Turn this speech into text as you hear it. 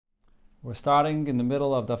We're starting in the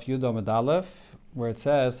middle of Daf Yud Amud Aleph, where it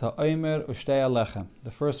says Ha'omer Ushtei Alechem.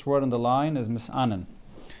 The first word on the line is Misanen.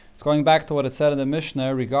 It's going back to what it said in the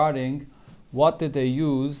Mishnah regarding what did they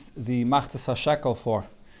use the Machtas HaShekel for.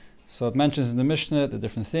 So it mentions in the Mishnah the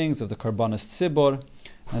different things of the Karbanis Tzibur,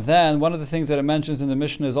 and then one of the things that it mentions in the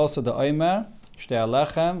Mishnah is also the Omer Ushtei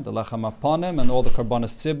Alechem, the Lechem Aponim, and all the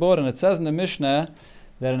Karbanis Tzibur. And it says in the Mishnah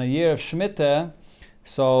that in a year of Shemitah,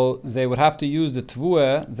 so they would have to use the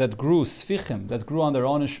tvua that grew, sfichim, that grew on their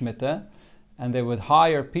own in Shemitah, and they would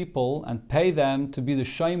hire people and pay them to be the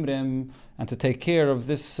shoimrim and to take care of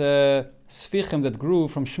this sfichim that grew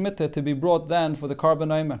from Shemitah to be brought then for the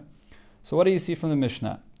Karban Omer. So what do you see from the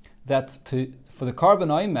Mishnah? That for the Karban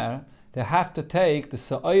Omer, they have to take the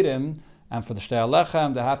sa'irim, and for the Shtei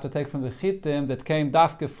Alechem, they have to take from the chitim that came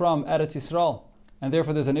dafke from Eretz Yisrael. And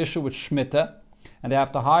therefore there's an issue with Shemitah, and they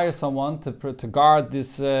have to hire someone to guard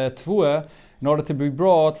this tvua in order to be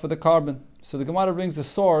brought for the carbon. So the Gemara brings the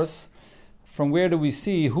source from where do we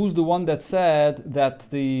see who's the one that said that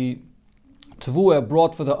the tvua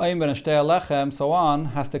brought for the Omer and Shtei Alechem, so on,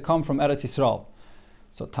 has to come from Eretz Yisrael.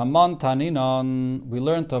 So Taman Taninon, we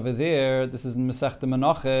learned over there, this is in Masechta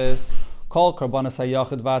Menachos, Kol Karbanis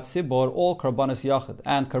HaYachid Vat Tzibur, all Karbanis Yachid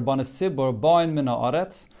and Karbanis Tzibur, Boin Min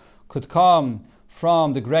HaAretz, could come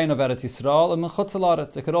from the grain of Eretz Yisrael, and min chutz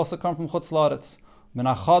la'aretz. It could also come from chutz la'aretz. Min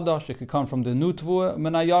ha'chadash, it could come from the new tvua,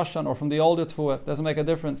 min ha'yashan, or from the older tvua. It doesn't make a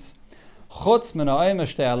difference. Chutz min ha'omer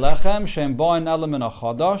shtei alechem, shem boin ele min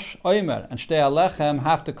ha'chadash. Omer and shtei alechem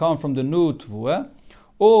have to come from the new tvua,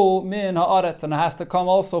 or min ha'aretz, and it has to come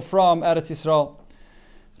also from Eretz Yisrael.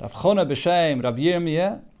 Rav Chona b'shem Rabbi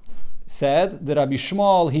Yirmiyah said that Rabbi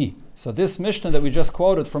Shmuel he. So this Mishnah that we just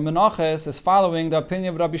quoted from Menachos is following the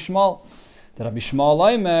opinion of Rabbi Shmuel. The Rabbi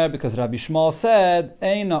Shmuel Omer, because Rabbi Shmuel said,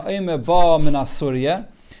 Eina Omer ba min Surya,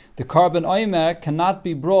 the carbon Omer cannot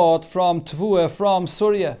be brought from Tvua, from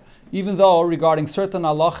Surya, even though regarding certain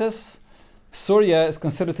halachas, Surya is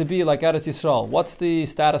considered to be like Eretz Yisrael. What's the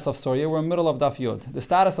status of Surya? We're in the middle of Daf Yud. The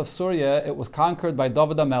status of Surya, it was conquered by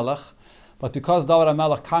David HaMelech, but because David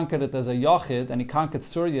HaMelech conquered it as a Yachid, and he conquered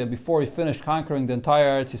Surya before he finished conquering the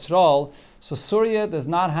entire Eretz Yisrael, so Surya does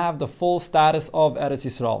not have the full status of Eretz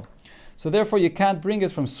Yisrael. So therefore you can't bring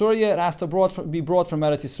it from Surya, it has to be brought from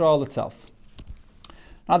Eretz Yisrael itself.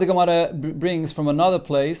 Now the Gemara brings from another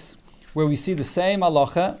place where we see the same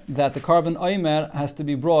halacha that the carbon Omer has to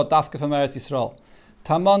be brought dafke from Eretz Yisrael.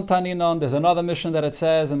 Taman Taninon, there's another mission that it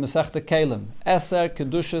says in Masechta Shkalim, Eser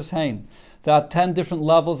Kedushas Hein. There are 10 different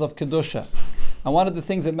levels of Kedusha. And one of the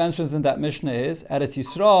things it mentions in that Mishnah is Eretz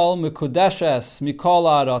Yisrael Mekudeshes Mikol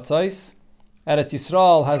Ha'aratzos. Eretz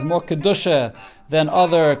Yisrael has more Kedusha than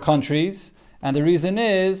other countries, and the reason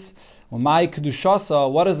is, my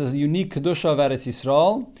Kedushasa, what is this unique Kedusha of Eretz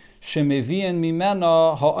Yisrael? Shemevian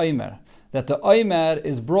mimena ha'omer, that the Omer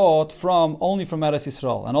is brought only from Eretz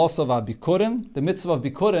Yisrael, and also v'bikurim. The mitzvah of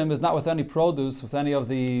bikurim is not with any produce, with any of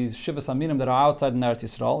the shivas aminim that are outside in Eretz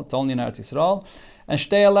Yisrael. It's only in Eretz Yisrael. And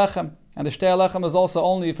Shtei Alechem, and the Shtei Alechem is also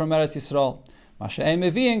only from Eretz Yisrael. Mashe'em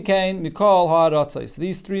mevian kain mikol ha'aratzos.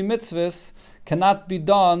 These three mitzvahs cannot be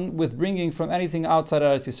done with bringing from anything outside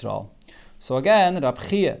Eretz Yisrael. So again, Rab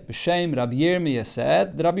Chia b'shem Rabbi Yirmiyah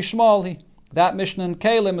said that Rabbi Shmuel, that Mishnah in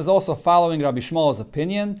Kalim is also following Rabbi Shmuel's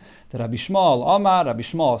opinion. That Rabbi Shmuel Omar, Rabbi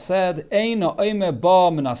Shmuel said, Eina Omer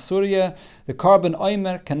ba min Surya, the carbon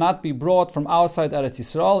Omer cannot be brought from outside Eretz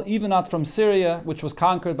Yisrael, even not from Syria, which was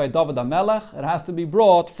conquered by David HaMelech. It has to be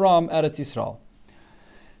brought from Eretz Yisrael.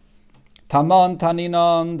 Taman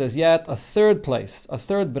Taninon, there's yet a third place, a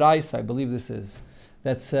third Braisa, I believe this is,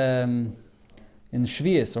 that's in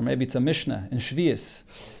Shvius, or maybe it's a Mishnah in Shvius.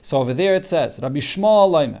 So over there it says, Rabbi Shmuel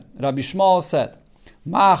Loime, Rabbi Shmuel said,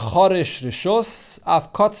 Ma chorish rishus,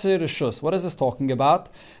 af kotzer rishus. What is this talking about?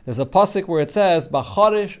 There's a pasuk where it says, Ba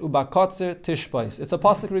chorish u ba kotzer tishbais. It's a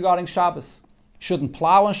pasuk regarding Shabbos. You shouldn't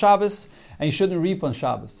plow on Shabbos, and you shouldn't reap on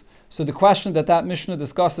Shabbos. So the question that Mishnah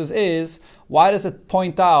discusses is, why does it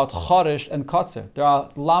point out chorish and kotzer? There are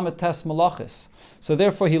lamed tes malachis. So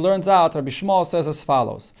therefore he learns out, Rabbi Shmuel says as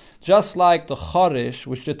follows. Just like the chorish,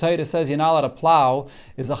 which the Torah says you're not allowed to plow,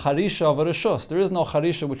 is a charisha of a rishus. There is no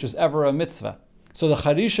charisha which is ever a mitzvah. So the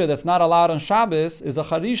charisha that's not allowed on Shabbos is a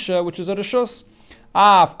charisha which is a rishus.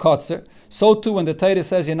 Av kotzer. So too when the Torah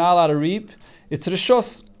says you're not allowed to reap, it's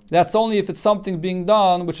rishus. That's only if it's something being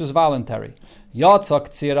done which is voluntary. Yatzak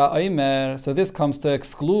tzira omer. So this comes to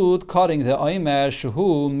exclude cutting the omer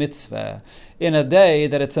shehu mitzvah. In a day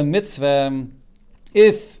that it's a mitzvah,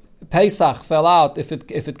 if Pesach fell out, if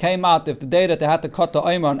it came out, if the day that they had to cut the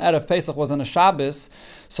omer on Erev Pesach was on a Shabbos,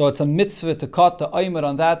 so it's a mitzvah to cut the omer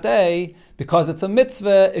on that day, because it's a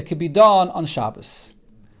mitzvah, it could be done on Shabbos.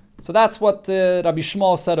 So that's what Rabbi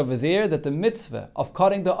Shmuel said over there, that the mitzvah of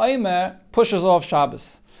cutting the Omer pushes off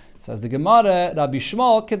Shabbos. Says the Gemara, Rabbi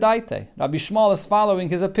Shmuel kedaite. Rabbi Shmuel is following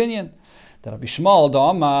his opinion. The Rabbi Shmuel, the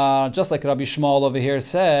Omar, just like Rabbi Shmuel over here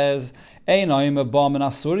says, Ein Omer bam in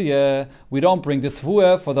Asuriya. We don't bring the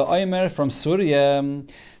Tvua for the Omer from Surya.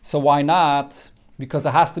 So why not? Because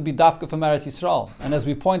it has to be dafka from Eretz Yisrael. And as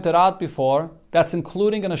we pointed out before, that's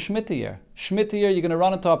including in a Shemitah year. Shemitah year, you're going to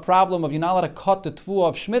run into a problem of you're not allowed to cut the Tvua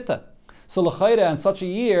of Shemitah. So l'chayre, in such a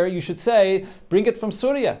year, you should say, bring it from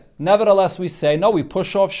Surya. Nevertheless, we say, no, we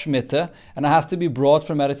push off Shemitah, and it has to be brought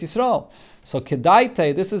from Eretz Yisrael. So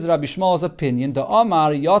kedaite, this is Rabbi Shmuel's opinion, the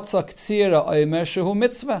Omar yotza k'tzira omer shehu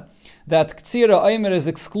mitzvah. That k'tzira omer is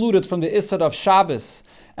excluded from the Isser of Shabbos,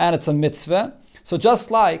 and it's a mitzvah. So just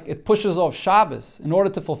like it pushes off Shabbos in order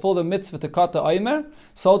to fulfill the mitzvah to cut the Omer,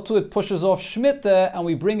 so too it pushes off Shemitah and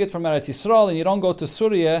we bring it from Eretz Yisrael, and you don't go to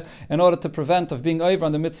Surya in order to prevent of being over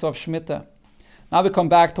on the mitzvah of Shemitah. Now we come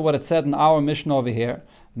back to what it said in our Mishnah over here.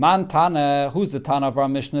 Man Tana, who's the Tana of our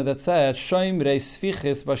Mishnah that said, Shoimrei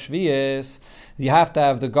Sfichis Bashviyes, you have to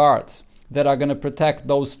have the guards that are going to protect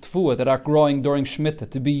those tfuah that are growing during Shemitah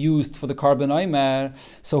to be used for the carbon omer.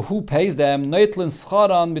 So who pays them? Noitlin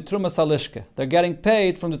scharan bitrumas alishka. They're getting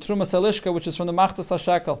paid from the trumas alishka, which is from the machtas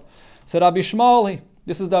hashekel. So Rabbi Shmuel,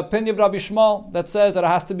 this is the opinion of Rabbi Shmuel that says that it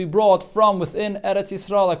has to be brought from within Eretz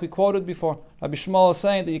Yisrael, like we quoted before. Rabbi Shmuel is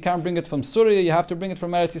saying that you can't bring it from Surya, you have to bring it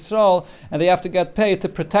from Eretz Yisrael, and they have to get paid to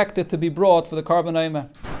protect it to be brought for the carbon omer.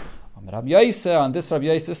 Rabbi Yosef, on this Rabbi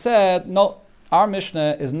Yosef said, no, our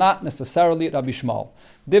Mishnah is not necessarily Rabbi Shmuel.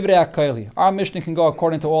 Divrei HaKoili. Our Mishnah can go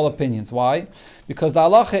according to all opinions. Why? Because the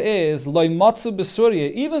halacha is Loi matzu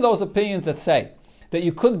b'Surya. Even those opinions that say that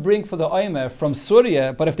you could bring for the Omer from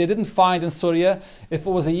Surya, but if they didn't find in Surya, if it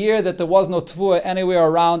was a year that there was no Tvua anywhere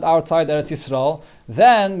around outside Eretz Yisrael,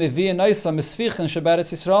 then Mevi Noisa Misfichen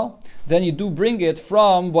Sheberetz Yisrael, then you do bring it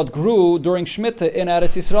from what grew during Shemitah in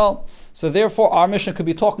Eretz Yisrael. So therefore, our Mishnah could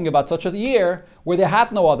be talking about such a year where they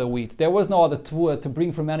had no other wheat, there was no other Tvua to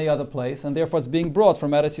bring from any other place, and therefore it's being brought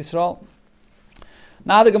from Eretz Yisrael.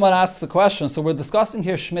 Now the Gemara asks a question. So we're discussing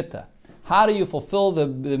here Shemitah. How do you fulfill the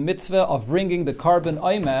mitzvah of bringing the carbon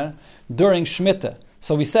omer during Shemitah?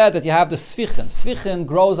 So we said that you have the sfichin. Sfichin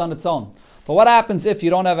grows on its own. But what happens if you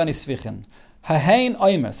don't have any sfichin? Hahein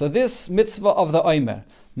omer. So this mitzvah of the omer.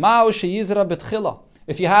 Ma'u sheyizra betchila.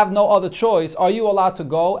 If you have no other choice, are you allowed to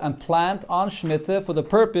go and plant on Shemitah for the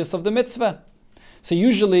purpose of the mitzvah? So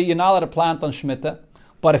usually you're not allowed to plant on Shemitah.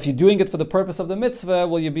 But if you're doing it for the purpose of the mitzvah,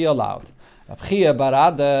 will you be allowed? Rab Chia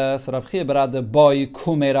Barada, boy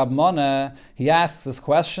kume Rab Mona, he asks this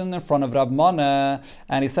question in front of Rab Mona,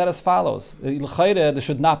 and he said as follows: this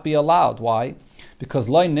should not be allowed. Why? Because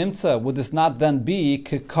loy nimtza, would this not then be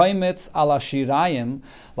kekaimitz ala shirayim,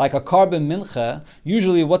 like a carbon mincha?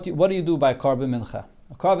 Usually, what do you do by a carbon mincha?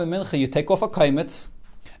 A carbon mincha, you take off a kaimitz,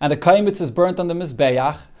 and the kaimitz is burnt on the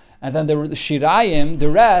mizbeach, and then the shirayim, the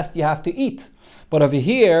rest, you have to eat. But over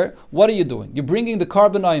here, what are you doing? You're bringing the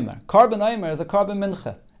carbon omer. Carbon omer is a carbon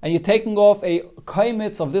mincha. And you're taking off a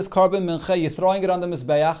kaimitz of this carbon mincha, you're throwing it on the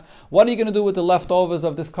mizbeach. What are you going to do with the leftovers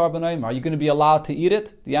of this carbon omer? Are you going to be allowed to eat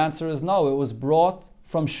it? The answer is no. It was brought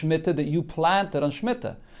from Shemitah that you planted on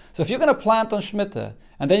Shemitah. So if you're going to plant on Shemitah,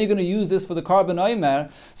 and then you're going to use this for the carbon omer,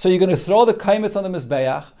 so you're going to throw the kaimitz on the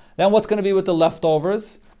mizbeach, then what's going to be with the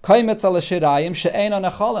leftovers? Kaimetz ala shirayim she'ein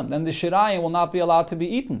nechalim. Then the shirayim will not be allowed to be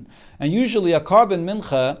eaten. And usually a carbon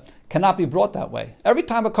mincha cannot be brought that way. Every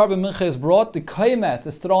time a carbon mincha is brought, the kaimet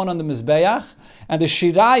is thrown on the mizbeach, and the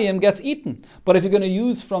shirayim gets eaten. But if you're going to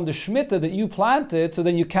use from the shemitah that you planted, so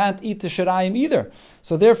then you can't eat the shirayim either.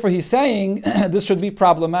 So therefore he's saying this should be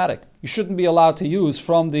problematic. You shouldn't be allowed to use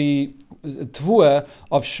from the tvua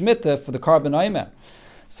of shemitah for the carbon omer.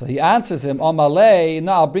 So he answers him, Amalei,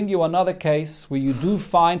 now I'll bring you another case where you do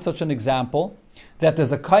find such an example, that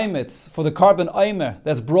there's a kaimitz for the carbon omer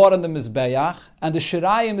that's brought on the mizbeach, and the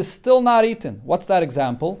shirayim is still not eaten. What's that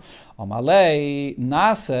example? Amalei,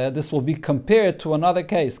 nase, this will be compared to another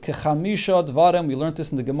case. Kechamisha dvarim, we learned this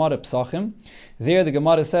in the Gemara Psachim. There the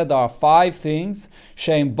Gemara said there are 5 things,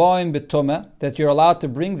 sheim boim betumah, that you're allowed to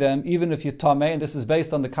bring them even if you're tameh, and this is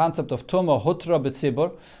based on the concept of tumah hutra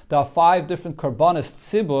betzibur. There are 5 different karbanis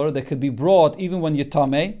tzibur that could be brought even when you're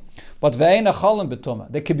tameh, but ve'ein achalim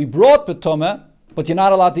betumah. They could be brought betumah, but you're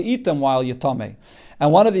not allowed to eat them while you're tameh.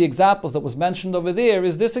 And one of the examples that was mentioned over there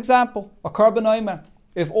is this example, a carbon omer.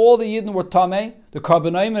 If all the Yidden were tameh, the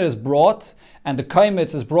carbon omer is brought, and the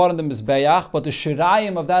kaimitz is brought in the mizbeach, but the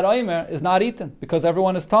shirayim of that omer is not eaten, because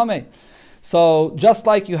everyone is tameh. So just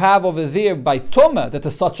like you have over there by tumah, that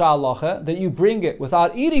is such a halacha, that you bring it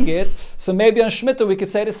without eating it, so maybe on Shemitah we could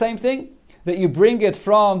say the same thing, that you bring it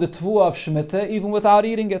from the Tvua of Shemitah even without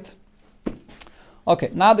eating it.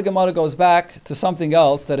 Okay, now the Gemara goes back to something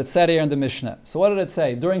else that it said here in the Mishnah. So what did it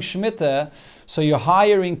say? During Shemitah, so you're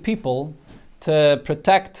hiring people to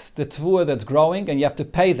protect the Tvua that's growing, and you have to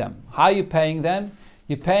pay them. How are you paying them?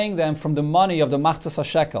 You're paying them from the money of the Machzas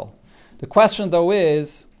HaShekel. The question though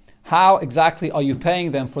is, how exactly are you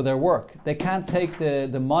paying them for their work? They can't take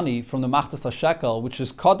the money from the Machzas HaShekel, which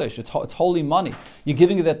is Kodesh, it's holy money. You're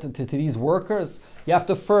giving it to these workers. You have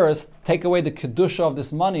to first take away the Kedusha of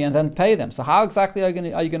this money and then pay them. So how exactly are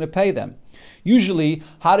you going to pay them? Usually,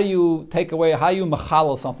 how do you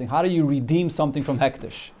machalal something? How do you redeem something from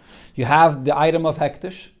Hektish? You have the item of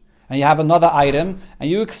Hektish, and you have another item, and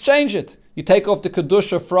you exchange it. You take off the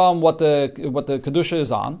Kedusha from what the Kedusha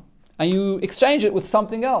is on, and you exchange it with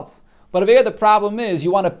something else. But over here the problem is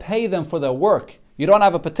you want to pay them for their work. You don't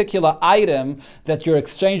have a particular item that you're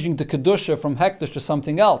exchanging the Kedusha from Hektish to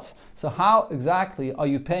something else. So how exactly are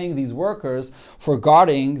you paying these workers for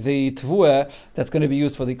guarding the Tvua that's going to be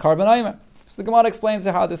used for the Karban Omer? So the Gemara explains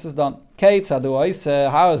how this is done.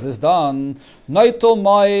 How is this done?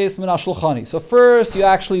 So first you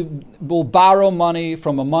actually will borrow money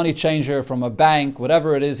from a money changer, from a bank,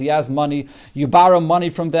 whatever it is, he has money. You borrow money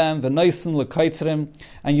from them, and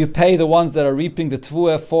you pay the ones that are reaping the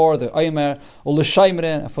Tvua for the Omer, or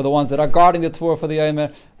for the ones that are guarding the Tvua for the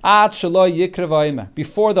Omer,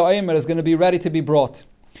 before the Omer is going to be ready to be brought.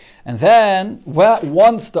 And then,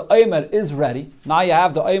 once the Omer is ready, now you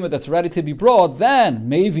have the Omer that's ready to be brought, then,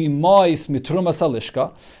 maybe mois mitrumas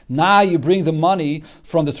alishka, now you bring the money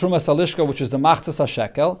from the trumas alishka, which is the machzas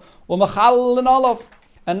hashekel, umachal and olav.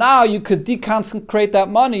 And now you could deconsecrate that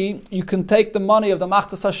money, you can take the money of the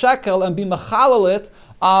machzas hashekel and be machalal it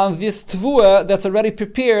on this tvua that's already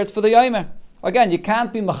prepared for the Omer. Again, you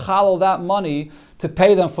can't be machalal that money to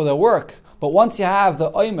pay them for their work. But once you have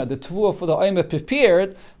the Omer, the Tvua for the Omer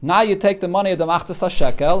prepared, now you take the money of the Machzas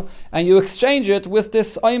HaShekel and you exchange it with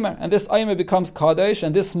this Omer. And this Omer becomes Kadosh,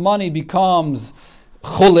 and this money becomes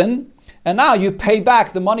Chulin. And now you pay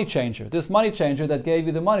back the money changer. This money changer that gave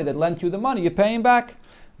you the money, that lent you the money, you're paying back.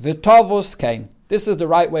 V'tovus kain. This is the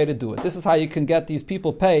right way to do it. This is how you can get these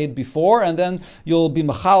people paid before, and then you'll be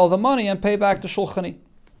machal the money and pay back the Shulchani.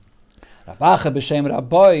 Rabacha b'shem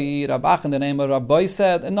Rabbi, Rabach in the name of Rabbi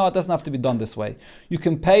said, no, it doesn't have to be done this way. You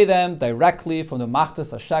can pay them directly from the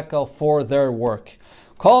Machzas HaShekel for their work.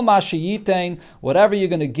 Kol ma sheyitain, whatever you're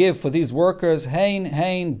going to give for these workers, hein,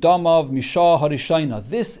 domav, misha, harishayna.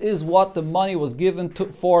 This is what the money was given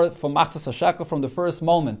for Machzas HaShekel from the first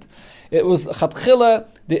moment. It was chatchila,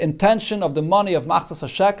 the intention of the money of Machzas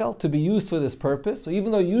HaShekel to be used for this purpose. So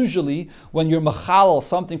even though usually when you're machal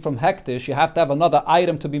something from hektish, you have to have another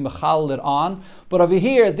item to be machal it on. But over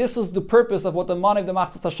here, this is the purpose of what the money of the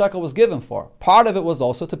Machzas HaShekel was given for. Part of it was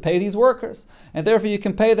also to pay these workers. And therefore you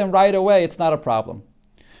can pay them right away, it's not a problem.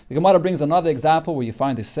 The Gemara brings another example where you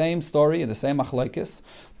find the same story in the same machlokes.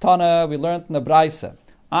 Tana, we learned in the Braisa.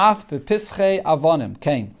 Af bepischei avonim,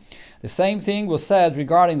 Cain. The same thing was said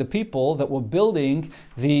regarding the people that were building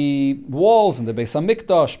the walls in the Beis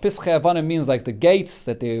HaMikdash. Pischei avonim means like the gates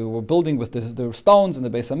that they were building with the stones in the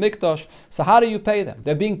Beis HaMikdash. So how do you pay them?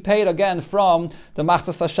 They're being paid again from the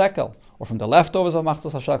Machzas HaShekel, or from the leftovers of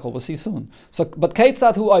Machzas HaShekel. We'll see soon. So, but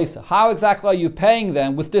Keitzad hu oisa? How exactly are you paying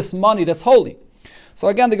them with this money that's holy? So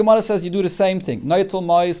again, the Gemara says you do the same thing.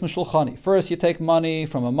 First, you take money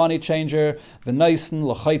from a money changer.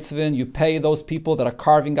 You pay those people that are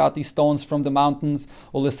carving out these stones from the mountains.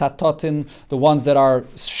 The ones that are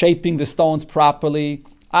shaping the stones properly.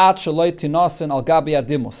 Before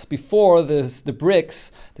the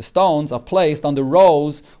bricks, the stones are placed on the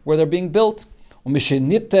rows where they're being built. Once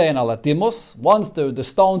the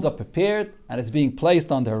stones are prepared and it's being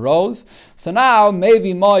placed on their rows, so now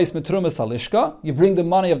maybe mois mitrumas alishka, you bring the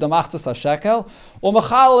money of the Machzas HaShekel, or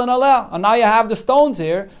machal and aleh, and now you have the stones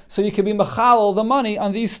here, so you can be machal the money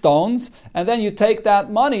on these stones, and then you take that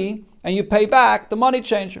money and you pay back the money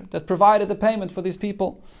changer that provided the payment for these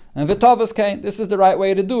people. And v'tovas kain, this is the right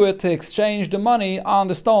way to do it, to exchange the money on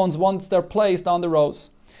the stones once they're placed on the rows.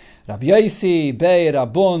 Rabbi Yosi bei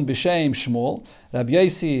Rabun b'shem Shmuel. Rabbi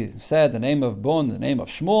Yosi said the name of Bun, the name of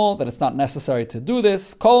Shmuel, that it's not necessary to do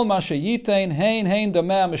this. Kol ma sheyitain hein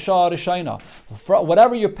dameh mishah rishayna.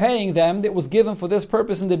 Whatever you're paying them, it was given for this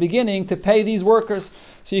purpose in the beginning to pay these workers,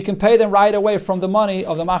 so you can pay them right away from the money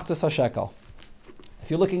of the Machzas HaShekel.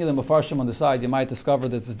 If you're looking at the Mefarshim on the side, you might discover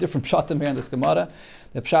that there's different pshatim here in this Gemara.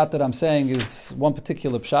 The pshat that I'm saying is one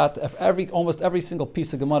particular pshat. Almost every single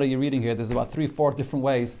piece of Gemara you're reading here, there's about 3-4 different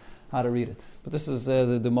ways how to read it. But this is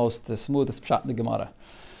the smoothest pshat in the Gemara.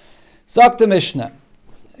 Zok the Mishnah.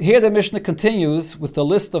 here the Mishnah continues with the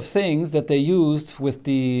list of things that they used to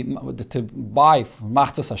buy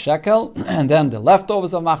machzas hashekel, and then the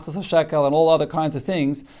leftovers of machzas hashekel, and all other kinds of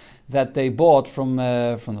things that they bought from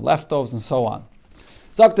the leftovers and so on.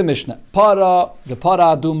 Sagt the Mishnah, the para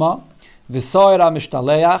aduma, v'soira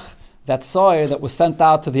mishtaleach, that soir that was sent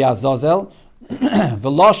out to the Azazel,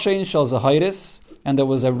 v'loshin shel zahiris, and there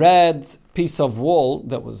was a red piece of wool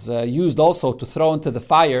that was used also to throw into the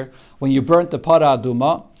fire when you burnt the para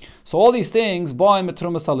aduma. So all these things, boim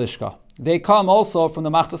etrumas alishka, they come also from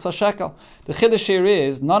the machzas hashekel. The chiddush here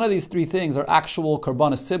is, none of these three things are actual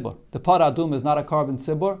karbanis tzibur. The para aduma is not a carbon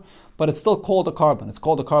tzibur, but it's still called a carbon. It's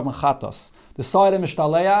called a carbon chatos. The soire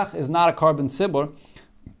mishtaleach is not a carbon tzibur,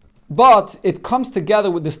 but it comes together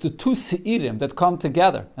with the two seirim that come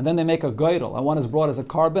together, and then they make a geidel, and one is brought as a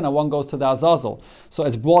carbon, and one goes to the azazel. So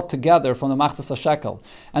it's brought together from the machzas hashekel.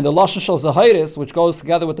 And the lashon shel zahiris, which goes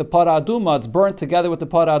together with the para aduma, it's burnt together with the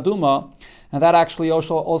para aduma, and that actually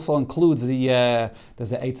also includes there's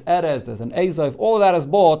the eitz erez, there's an ezav, all of that is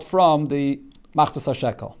bought from the machzas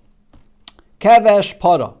hashekel. Kevesh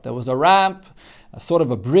para, there was a ramp, a sort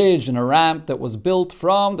of a bridge and a ramp that was built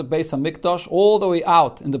from the Beis HaMikdash all the way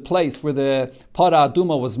out in the place where the para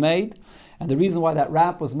aduma was made. And the reason why that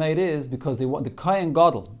ramp was made is because the Kohen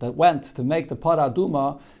Gadol that went to make the para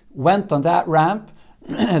aduma went on that ramp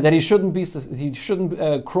that he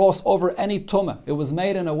shouldn't cross over any tumah. It was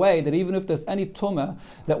made in a way that even if there's any tumah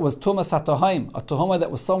that was tumah satohaim, a tuhuma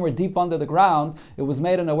that was somewhere deep under the ground, it was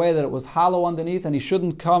made in a way that it was hollow underneath, and he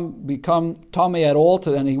shouldn't become tummy at all.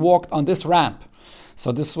 And he walked on this ramp.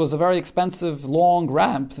 So this was a very expensive, long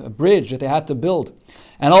ramp, a bridge that they had to build.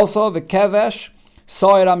 And also the kevesh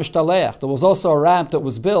soir mishtaleach. There was also a ramp that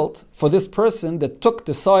was built for this person that took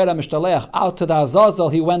the soir mishtaleach out to the azazel.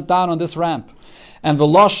 He went down on this ramp. And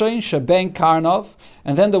v'loshin sheben karnov.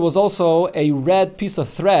 And then there was also a red piece of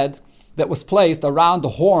thread that was placed around the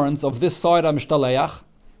horns of this soir mishtaleach.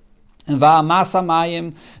 And va'amasa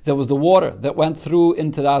mayim, there was the water that went through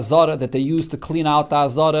into the Azara that they used to clean out the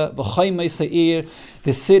Azara. V'chaymei seir,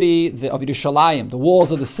 the city of Yerushalayim, the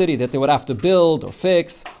walls of the city that they would have to build or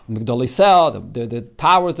fix. Migdal Yisrael, the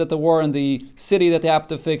towers that there were in the city that they have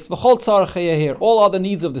to fix. V'chol tzarchei here, all other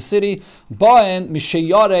needs of the city. Ba'en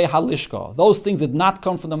misheyarei halishka. Those things did not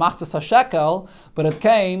come from the machzas hashekel, but it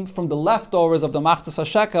came from the leftovers of the machzas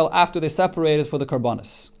hashekel after they separated for the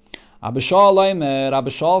karbanis.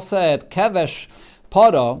 Abishal said, Kevesh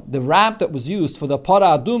para, the ramp that was used for the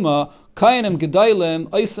para aduma, Kainim Gedailim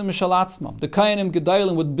Eisim Mishalatzma. The Kainim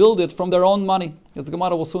Gedailim would build it from their own money. As the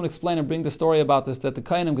Gemara will soon explain and bring the story about this, that the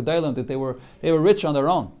Kainim Gedailim, that they were rich on their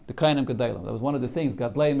own. The Kainim Gedailim. That was one of the things,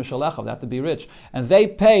 Gadlei Mishalechav, they had to be rich. And they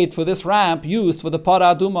paid for this ramp used for the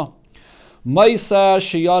para aduma. Maisa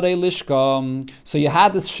Shiyare Lishka. So you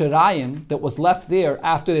had this Shirayim that was left there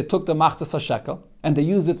after they took the Machzas HaShekel, and they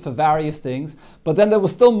used it for various things, but then there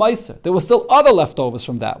was still Maisa. There were still other leftovers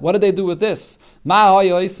from that. What did they do with this?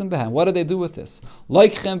 What did they do with this?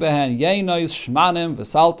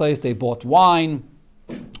 They bought wine,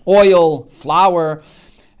 oil, flour,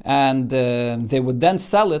 and they would then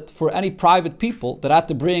sell it for any private people that had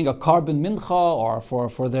to bring a carbon mincha or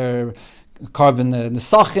for their carbon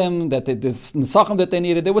nesachim that they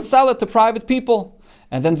needed. They would sell it to private people.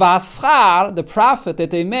 And then vaschar, the profit that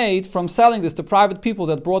they made from selling this to private people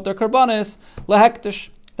that brought their karbanis, lehektish,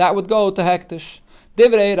 that would go to hektish.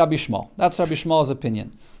 Divrei Rabbi Shmuel. That's Rabbi Shmuel's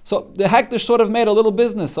opinion. So the hektish sort of made a little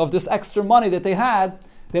business of this extra money that they had.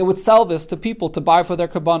 They would sell this to people to buy for their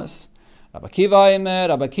karbanis. Rabbi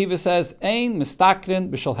Kiva says, Ein mistakrin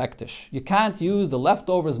b'shel hektish. You can't use the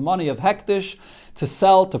leftovers money of hektish to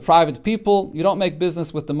sell to private people. You don't make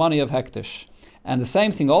business with the money of hektish. And the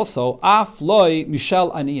same thing also, af loy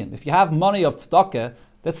mishel aniyim. If you have money of tzedakah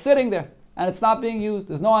that's sitting there and it's not being used,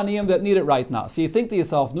 there's no aniyim that need it right now. So you think to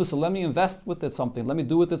yourself, Nusa, let me invest with it something, let me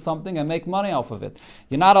do with it something and make money off of it.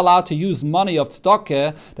 You're not allowed to use money of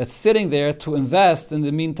tzedakah that's sitting there to invest in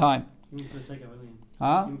the meantime. Even for the sake of aniyim.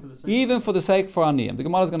 Even for the sake for aniyim. The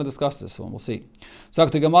Gemara is going to discuss this soon. We'll see. So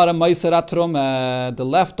the Gemara meiserat truma, the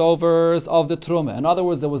leftovers of the truma. In other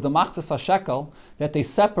words, there was the machzas hashekel that they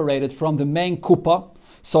separated from the main kupa.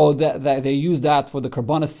 So that they used that for the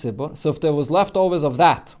karbanis tzibur. So if there was leftovers of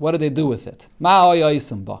that, what did they do with it? Rikuye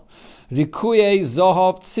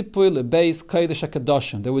zohav tzipui lebeis kodesh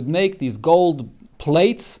hakadoshim. They would make these gold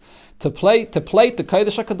plates to plate the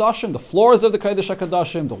Kodesh HaKadoshim, the floors of the Kodesh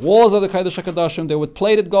HaKadoshim, the walls of the Kodesh HaKadoshim. They would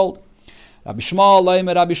plate it gold. Rabbi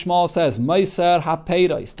Shmuel says, Meiser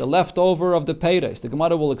ha-peiros, the leftover of the peiros. The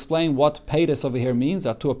Gemara will explain what peiros over here means.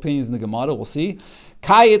 There are two opinions in the Gemara, we'll see.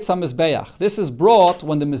 Kayitz ha-mizbeach. This is brought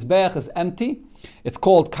when the mizbeach is empty. It's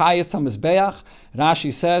called kayitz ha-mizbeach.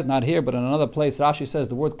 Rashi says, not here, but in another place, Rashi says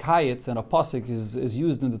the word kayitz in a pasuk is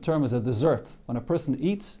used in the term as a dessert. When a person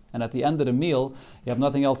eats, and at the end of the meal, you have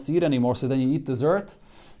nothing else to eat anymore, so then you eat dessert.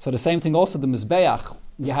 So the same thing also, the mizbeach.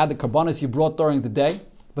 You had the karbanos you brought during the day,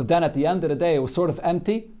 but then at the end of the day, it was sort of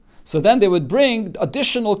empty. So then they would bring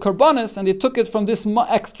additional karbanos, and they took it from this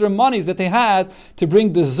extra monies that they had to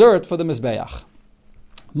bring dessert for the mizbeach.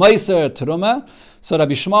 Meiser Truma. So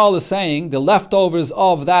Rabbi Shmuel is saying the leftovers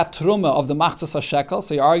of that Truma of the Machzas HaShekel.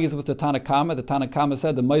 So he argues with the Tanakama. The Tanakama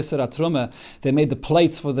said the Meiser Truma, they made the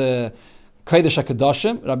plates for the Kodesh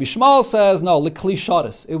HaKadoshim. Rabbi Shmuel says no, L'Kli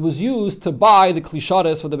Sharis. It was used to buy the Kli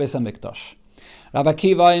Sharis for the Beis HaMikdash. Rabbi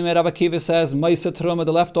Akiva says, Meiser Truma,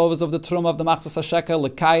 the leftovers of the Truma of the Machzas HaShekel,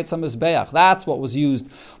 L'Kayitz HaMizbeach. That's what was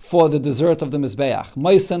used for the dessert of the Mizbeach.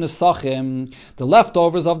 Meiser Nisachim, the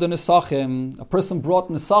leftovers of the Nisachim. A person brought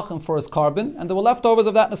Nisachim for his carbon, and there were leftovers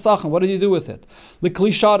of that Nisachim. What did you do with it? L'Kli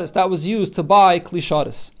Sharis, that was used to buy Kli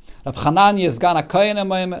Sharis. Rab Chananya Zgan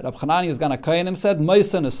HaKayanim said,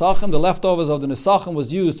 Meiser Nisachim, the leftovers of the Nisachim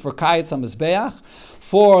was used for Kayitz HaMizbeach,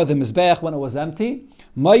 for the Mizbeach when it was empty.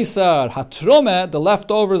 Meiser HaTruma, the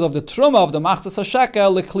leftovers of the Truma of the Machzas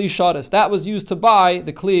HaShekel, the Kli Sharis. That was used to buy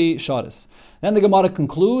the Kli Sharis. Then the Gemara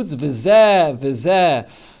concludes, Vizeh,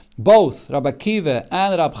 both Rabbi Akiva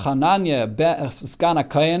and Rab Chananya Zgan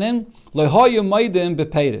HaKayanim, Lohoyu Maidim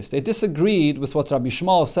Bepeiris. They disagreed with what Rabbi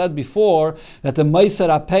Shmuel said before, that the Meiser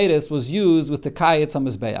HaPeiris was used with the Kayitz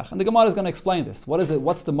HaMizbeach. And the Gemara is going to explain this. What is it?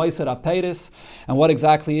 What's the Meiser HaPeiris? And what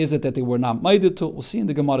exactly is it that they were not maided to? We'll see in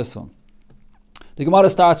the Gemara soon. The Gemara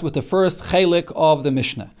starts with the first chelik of the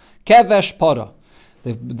Mishnah. Kevesh Para.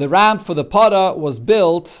 The ramp for the Para was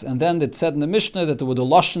built, and then it said in the Mishnah that there were the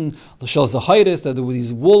Lashon Shel Zahiris, that there were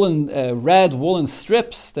these red woolen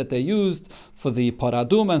strips that they used for the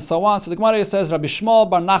Paraduma and so on. So the Gemara says, Rabbi Shmuel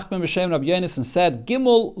bar Nachman b'Shem Rabbi Yonasan said,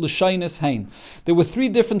 Gimel l'shaynis hein. There were 3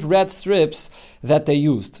 different red strips that they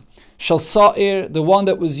used. Shal Sa'ir, the one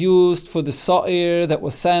that was used for the Sa'ir that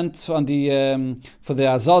was sent on the for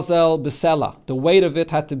the Azazel B'Sela. The weight of it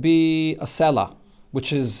had to be a Sela,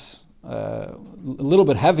 which is a little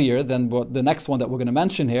bit heavier than the next one that we're going to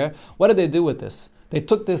mention here. What did they do with this? They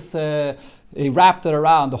took this, they wrapped it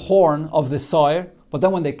around the horn of the Sa'ir, but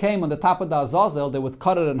then when they came on the top of the Azazel, they would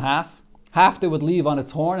cut it in half. Half they would leave on its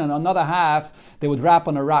horn, and another half they would wrap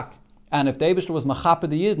on a rock. And if the Eibishter was Machapeh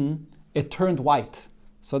the Yidden, it turned white.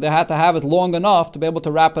 So they had to have it long enough to be able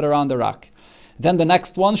to wrap it around the rock. Then the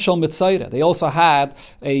next one, Shel Mitzayre. They also had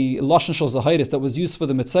a Lashon Shel Zahiris that was used for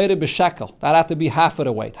the Mitzayre b'Shekel. That had to be half of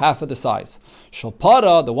the weight, half of the size. Shel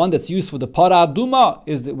Para, the one that's used for the Para Aduma,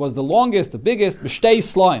 was the longest, the biggest, b'Shtei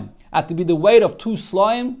Slime. It had to be the weight of 2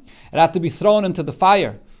 slime. It had to be thrown into the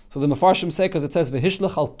fire. So the Mefarshim say, because it says,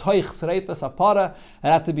 V'hishlech al toich sreifas apara, it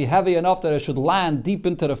had to be heavy enough that it should land deep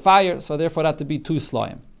into the fire, so therefore it had to be 2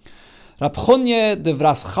 slime. Rab Chunye de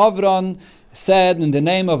Vras Chavron said in the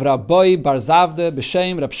name of Rabbi Bar Zavde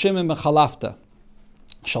b'Shem Rab Shimon Mechalafta.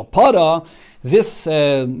 Shalpara, this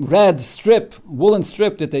red strip, woolen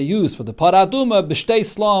strip that they use for the paraduma, b'shtei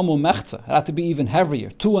slam u'mechza. It had to be even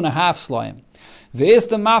heavier, 2.5 slime. Ve'is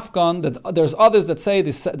the mafkan, that there's others that say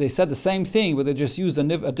they said the same thing, but they just used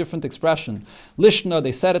a different expression. Lishna,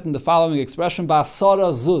 they said it in the following expression,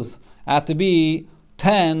 ba'asara zuz. It had to be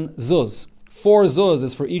 10 zuz. 4 zuz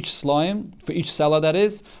is for each slime, for each sela that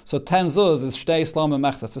is. So 10 zuz is shtei slam and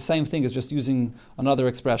mechza. It's the same thing, it's just using another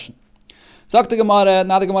expression. So the Gemara,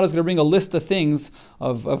 now the Gemara is going to bring a list of things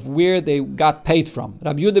of where they got paid from.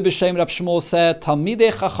 Rabbi Yehuda b'Shem Rab Shmuel said,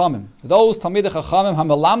 Talmidei Chachamim. Those Talmidei Chachamim,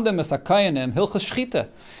 Hamalamdim es HaKayanim, Hilchas Shchita.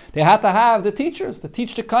 They had to have the teachers to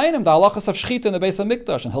teach the Kayanim, the halachas of Shchita in the Beis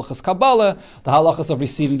HaMikdash, and Hilchas Kabbalah, the halachas of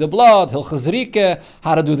receiving the blood, Hilchas Zrike,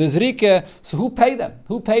 how to do the Zrike. So who paid them?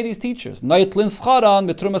 Who paid these teachers? Noitlin Scharan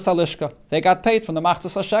Betrumas Halishka. They got paid from the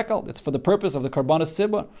Machzas HaShekel. It's for the purpose of the Karbanas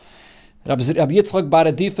Tzibur. Rabbi Yitzchak bar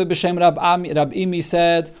Adifa b'Shem Rab Imi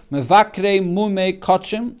said, Mevakre Mume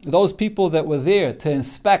Kochim, those people that were there to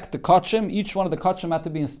inspect the Kochim, each one of the Kochim had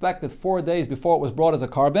to be inspected 4 days before it was brought as a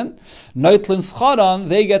carbon. Noitlin Scharan,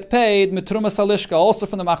 they get paid Mitrumas Halishka, also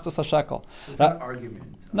from the Machzas HaShekel. It's not an argument.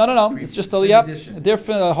 No. It's just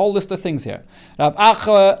a whole list of things here. Rab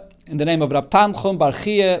Acha, in the name of Rab Tanchum Bar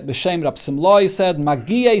Chiyeh b'Shem Rab Simloi said,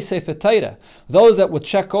 Magiyei Sefer Torah. Those that would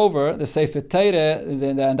check over the Sefer Torah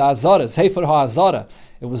and the Azara, Sefer HaAzara,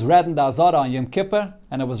 It was read in the Azara on Yom Kippur,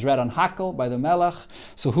 and it was read on Hakel by the Melech.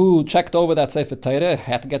 So who checked over that Sefer Torah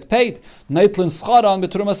had to get paid. Neitlin Scharan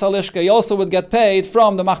Betrumas Alishka, he also would get paid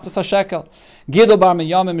from the Machzas HaShekel. Gidol Bar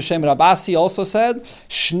Minyamim Mishem Rabasi also said,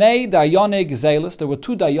 Shnei Dayanig Zelis, there were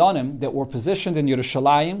two Dayanim that were positioned in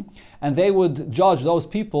Yerushalayim, and they would judge those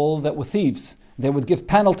people that were thieves. They would give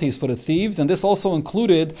penalties for the thieves, and this also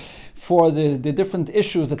included for the different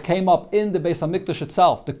issues that came up in the Beis HaMikdash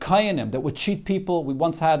itself. The Kayanim that would cheat people. We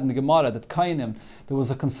once had in the Gemara that Kayanim, there was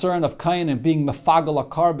a concern of Kayanim being mefagal a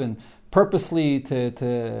carbon, purposely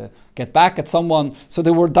to get back at someone. So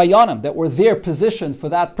there were Dayanim that were there positioned for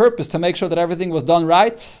that purpose to make sure that everything was done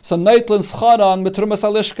right. So Neitlin Scharan Betrumas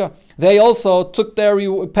Alishka, they also took their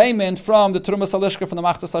payment from the Trumas Alishka, from the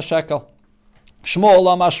Machzas HaShekel.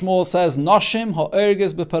 Shmuel says, Noshim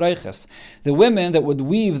ha'erges be'pareiches. The women that would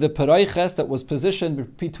weave the pareiches that was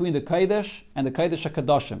positioned between the Kodesh and the Kodesh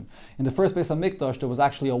HaKadoshim. In the first Beis HaMikdash, there was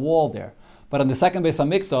actually a wall there. But in the second Beis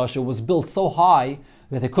HaMikdash, it was built so high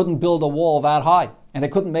that they couldn't build a wall that high. And they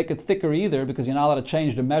couldn't make it thicker either, because you're not allowed to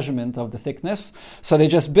change the measurement of the thickness. So they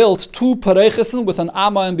just built two pareichesen with an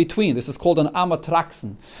amma in between. This is called an amma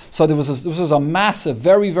traxen. So this was a massive,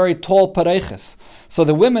 very, very tall pareiches. So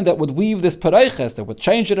the women that would weave this pareiches, they would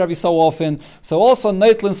change it every so often. So also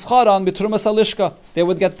neitlin scharan bitrumas alishka, they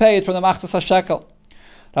would get paid from the machzas hashekel.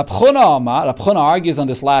 Rab Chuna argues on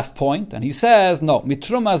this last point, and he says, no,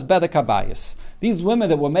 mitrumas bedek habayis. These women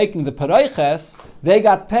that were making the pareiches, they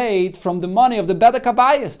got paid from the money of the bedek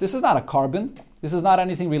habayis. This is not a carbon. This is not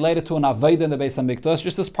anything related to an avodah in the Beis HaMikdash,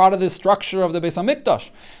 just as part of the structure of the Beis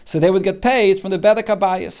HaMikdash. So they would get paid from the bedek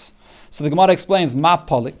habayis. So the Gemara explains, ma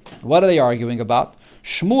polik. What are they arguing about?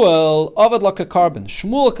 Shmuel avad like a carbon.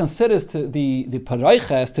 Shmuel considers the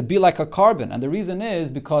pareiches to be like a carbon, and the reason is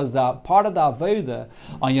because the part of the avodah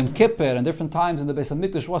on Yom Kippur and different times in the Beis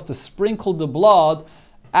HaMikdash was to sprinkle the blood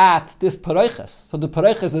at this pareiches. So the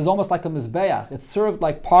pareiches is almost like a mizbeach. It's served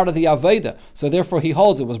like part of the avodah. So therefore he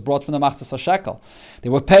holds it was brought from the machzas hashekel. They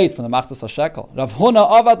were paid from the machzas hashekel. Rav Huna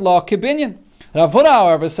avad la kibinyan. Rav Huna,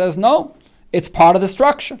 however, says no, it's part of the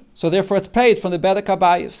structure. So therefore it's paid from the bedek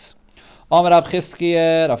habayis. Rav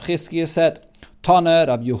Chizkiah said, Tana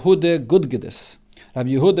Rav Yehuda Gudgedis. Rav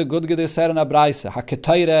Yehuda Gudgedis said in a braise,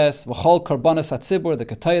 HaKetayres, V'chol Karbanis HaTzibur, the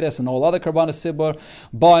Ketayres and all other Karbanis Tzibur,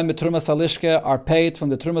 Ba'im Mitrumas Alishka, are paid from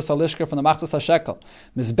the Trumas Alishka from the Machzas HaShekel.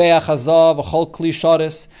 Mizbeach Hazav, V'chol Kli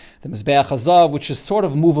Sharis, the Mizbeach Hazav, which is sort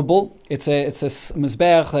of movable. It's a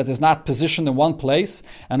Mizbeach that is not positioned in one place,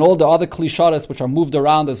 and all the other Kli Sharis which are moved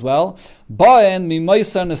around as well. Ba'in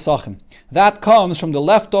Mimaiser Nesachim. That comes from the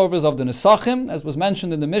leftovers of the Nesachim, as was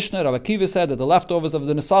mentioned in the Mishnah. Rav Akiva said that the leftovers of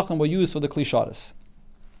the Nesachim were used for the Kli Sharis.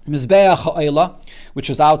 Mizbeach ha'ela, which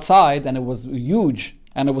is outside, and it was huge,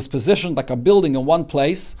 and it was positioned like a building in one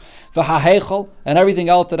place. V'ha'heichel, and everything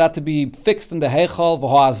else that had to be fixed in the heichel.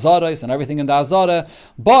 V'ha'azares, and everything in the azare.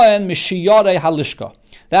 Ba'en mishiyarei halishka.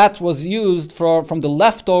 That was used from the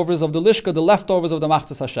leftovers of the lishka, the leftovers of the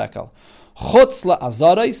machzas hashekel. Chutz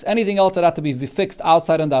la'azares, anything else that had to be fixed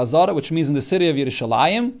outside in the azara, which means in the city of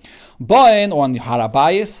Yerushalayim. Ba'en, or on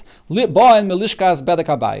harabayis. Ba'en milishkas bedek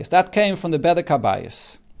habayis. That came from the bedek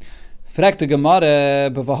habayis. Fragte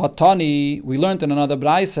Gemara, bevahatani, we learned in another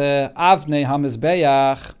braise, avnei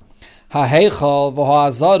hamizbeach, ha'heichal,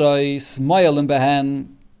 v'ha'azarais, moyelim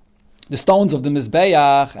behen, the stones of the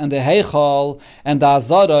mizbeach, and the heichal, and the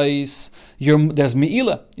azarais, there's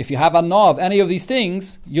me'ilah. If you have a of any of these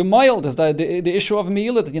things, you're moil. There's the issue of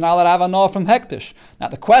me'ilah, that you're not allowed to have a from hektish. Now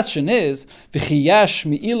the question is, v'chiyesh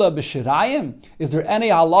me'ilah b'shirayim? Is there any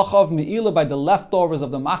halacha of me'ilah by the leftovers of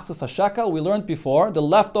the machzas hashekel? We learned before, the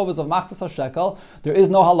leftovers of machzas hashekel, there is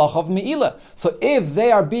no halacha of me'ilah. So if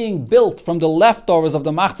they are being built from the leftovers of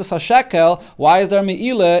the machzas hashekel, why is there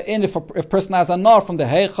me'ilah in if a person has a from the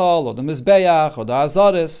heichal, or the mizbeach, or the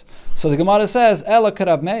azaris? So the Gemara says, Ela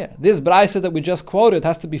Rab Meir. This braisa that we just quoted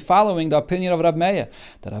has to be following the opinion of Rab Meir.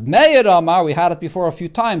 The Rab Meir Amar, we had it before a few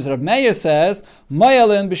times. Rab Meir says,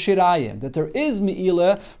 Mayalin b'shirayim, that there is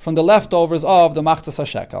me'ilah from the leftovers of the machzas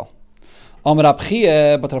hashekel. Amar Rab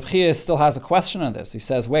Chia, but Rab Chia still has a question on this. He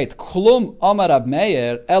says, wait, Kulum Amar Rab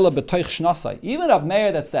Meir Ela b'toich shnasai. Even Rab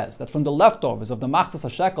Meir that says that from the leftovers of the machzas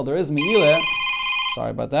hashekel there is me'ilah.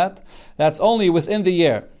 Sorry about that. That's only within the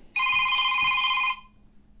year.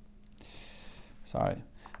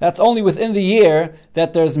 That's only within the year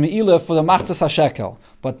that there's me'ilah for the machzas hashekel,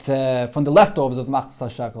 but from the leftovers of the machzas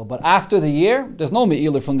hashekel. But after the year, there's no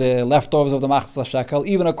me'ilah from the leftovers of the machzas hashekel,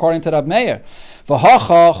 even according to Rab Meir.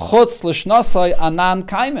 V'hacha chutz l'shnasai anan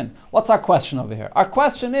kaimen. What's our question over here? Our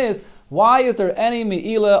question is, Why is there any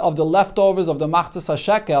me'ila of the leftovers of the machzas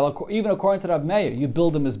hashekel, even according to Rab Meir? You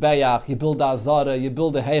build a mizbeach, you build a azara, you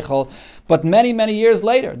build a heichel, but many, many years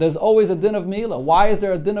later, there's always a din of me'ila. Why is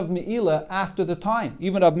there a din of me'ila after the time?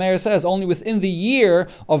 Even Rab Meir says, only within the year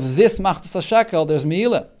of this machzas hashekel, there's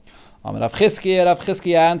me'ila. Rav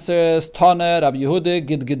Chizkiya answers, Tana, Rab Yehuda,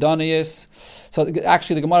 Gid Gidonius. So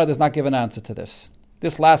actually the Gemara does not give an answer to this.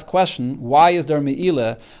 This last question, why is there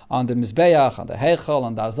me'ila on the Mizbeach, on the Heichel,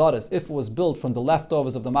 on the Azaris, if it was built from the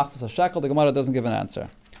leftovers of the Machzas HaShekel? The Gemara doesn't give an answer.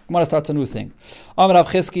 The Gemara starts a new thing. Rav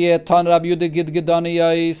Chizkiya, Tan Rab Yudah Gid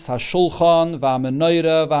Gidoniyais, HaShulchan,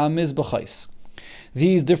 VaMenoira, VaMizbechais.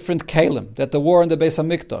 These different kalim that there were in the Beis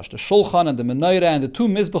HaMikdash, the Shulchan and the Menorah and the two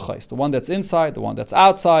Mizbechais, the one that's inside, the one that's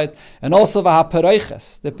outside, and also the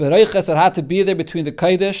Pereiches that had to be there between the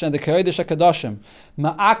Kodesh and the Kodesh HaKadoshim.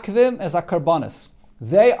 Ma'akvim as a karbanis.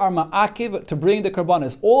 They are ma'akiv to bring the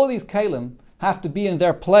karbanis. All of these kalim have to be in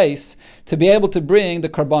their place to be able to bring the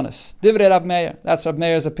karbanis. Divrei Rab Meir. That's Rab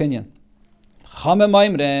Meir's opinion.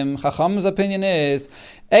 Chacham's opinion is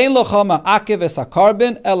the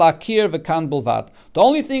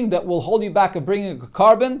only thing that will hold you back of bringing a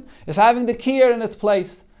carbon is having the kiyar in its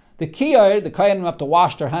place. The kiyar, the kalim have to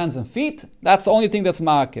wash their hands and feet. That's the only thing that's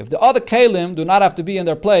ma'akiv. The other kalim do not have to be in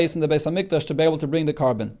their place in the Beis HaMikdash to be able to bring the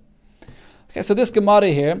carbon. Okay, so this Gemara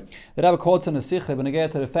here, the Rebbe quotes in the Sikha, when you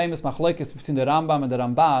get to the famous machlokes between the Rambam and the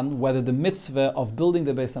Ramban, whether the mitzvah of building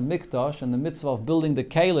the Beis HaMikdash and the mitzvah of building the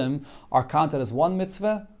kalim are counted as one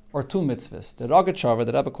mitzvah or two mitzvahs. The Rogachover,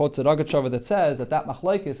 the Rebbe quotes the Rogachover that says that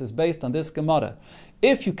machlokes is based on this Gemara.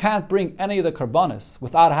 If you can't bring any of the karbanis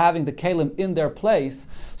without having the kalim in their place,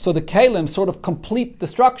 so the kalim sort of complete the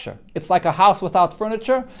structure. It's like a house without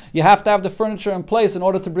furniture. You have to have the furniture in place in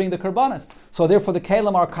order to bring the karbanis. So therefore the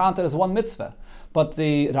kalim are counted as one mitzvah. But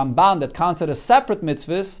the Ramban that counts it as separate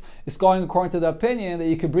mitzvahs is going according to the opinion that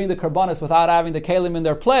you could bring the karbanis without having the kalim in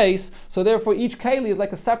their place. So therefore each keli is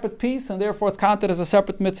like a separate piece and therefore it's counted as a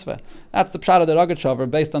separate mitzvah. That's the pshat of the Rogachover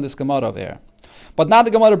based on this Gemara over here. But now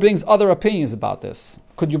the Gemara brings other opinions about this.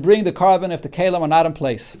 Could you bring the carbon if the kalim are not in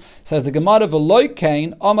place? Says the Gemara, V'loi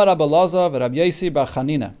kain, Amar Rabbi Elazar v'Rabbi Yossi bar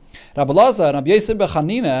Chanina. Rabbi Elazar and Rabbi Yossi bar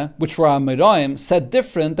Chanina, which were Amoraim, said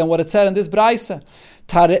different than what it said in this Braisa.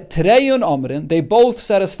 Tereyun Omrin, they both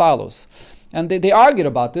said as follows. And they argued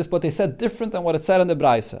about this, but they said different than what it said in the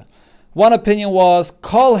Braisa. One opinion was,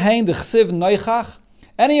 Kol hein d'chsiv noichach,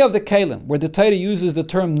 any of the kalim where the Torah uses the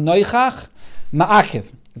term noichach,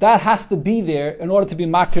 ma'akiv. That has to be there in order to be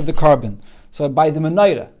makriv the carbon. So by the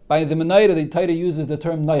menorah, the Torah uses the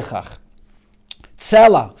term noichach.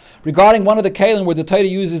 Tzela, regarding one of the kalim where the Torah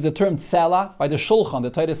uses the term tzela, by the shulchan, the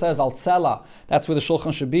Torah says al tzela, that's where the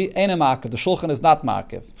shulchan should be, ein ma'akiv, the shulchan is not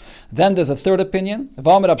ma'akiv. Then there's a third opinion,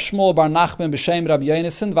 V'amar Rab Shmuel bar Nachman b'shem Rab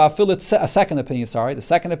Yonasan, a second opinion, the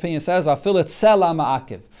second opinion says, v'afilet tzela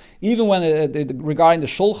ma'akiv. Even when regarding the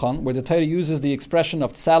shulchan, where the Torah uses the expression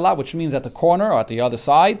of tzela, which means at the corner or at the other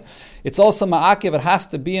side, it's also ma'akiv, it has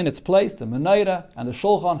to be in its place. The menorah and the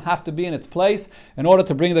shulchan have to be in its place in order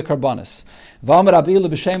to bring the karbanis. V'amar Rab Ila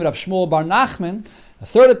b'shem Rab Shmuel bar Nachman, the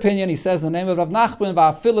third opinion, he says in the name of Rav Nachman,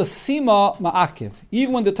 va'afilas sima ma'akiv.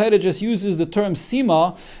 Even when the Torah just uses the term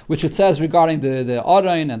sima, which it says regarding the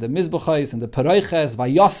arayin and the mizbechais and the pereiches,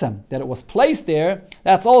 va'yosem, that it was placed there,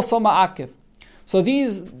 that's also ma'akiv. So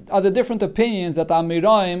these are the different opinions that the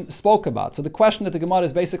Amoraim spoke about. So the question that the Gemara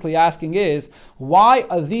is basically asking is, why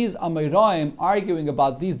are these Amoraim arguing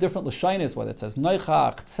about these different lashonos, whether it says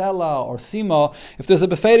noichach, tzela, or sima, if there's a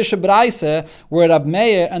beferish braise where Rab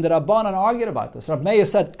Meir and the Rabbanan argued about this? Rab Meir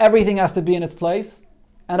said everything has to be in its place,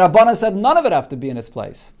 and Rabbanan said none of it have to be in its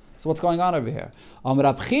place. So what's going on over here? Rav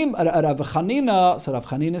Chanina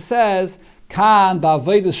says, Kan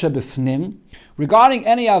ba'avedas shebifnim, regarding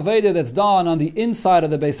any aveda that's done on the inside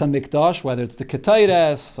of the Beis HaMikdash, whether it's the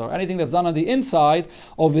ketores or anything that's done on the inside,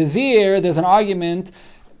 over there's an argument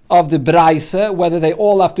of the braise, whether they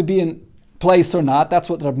all have to be in place or not. That's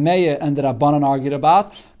what Rab Meir and the Rabbanan argued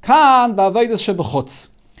about. Kan ba'avedas shebechutz.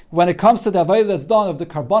 When it comes to the avodah that's done of the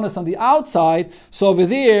karbanis on the outside, so over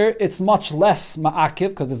there it's much less ma'akiv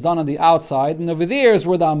because it's done on the outside, and over there is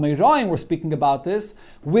where the Amoraim were speaking about this.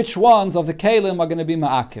 Which ones of the kalim are going to be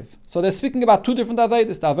ma'akiv? So they're speaking about two different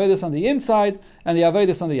avedis: the avedis on the inside and the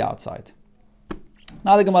avedis on the outside.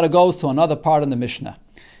 Now the Gemara goes to another part in the Mishnah.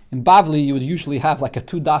 In Bavli, you would usually have like a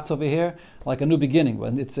two dots over here, like a new beginning.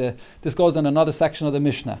 When this goes in another section of the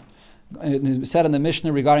Mishnah. It said in the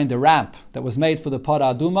Mishnah regarding the ramp that was made for the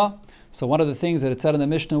Para Aduma. So one of the things that it said in the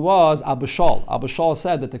Mishnah was Abu Shol. Abu Shol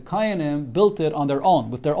said that the Kohanim built it on their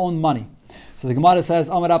own, with their own money. So the Gemara says,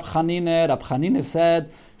 Amar Rab Chanine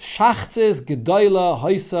said, Shachtzis gedoyle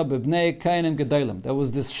hoisa bebnei kainim gedolim. There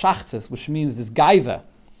was this shachtzis, which means this gaiva,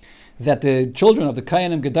 that the children of the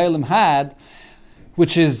kainim gedolim had,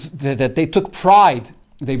 which is that they took pride,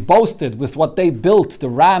 they boasted with what they built, the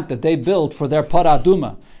ramp that they built for their para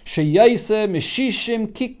aduma. Sheyaise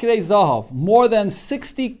mishishim kikre zahav, more than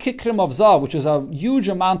 60 kikrim of zahav, which is a huge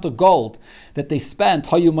amount of gold that they spent,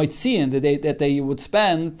 how you might see that they would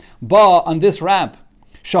spend on this ramp.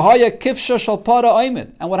 Shahaya kifsha shal para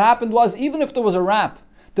oimid. And what happened was, even if there was a ramp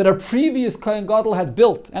that a previous Kohen Gadol had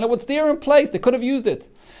built, and it was there in place, they could have used it.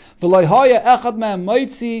 V'loihaya echad me'em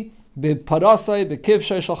moitzi b'parasai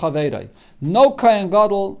b'kifsha shal chaverai. No Kohen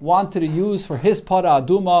Gadol wanted to use for his para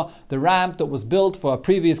aduma the ramp that was built for a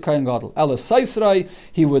previous Kohen Gadol. Elas saisrai,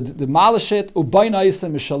 he would demolish it,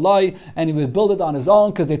 ubainaisim mishalai, and he would build it on his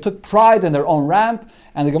own because they took pride in their own ramp.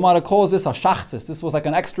 And the Gemara calls this a shachtzis. This was like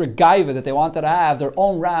an extra gaiva that they wanted to have their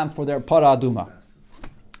own ramp for their para aduma.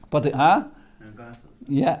 But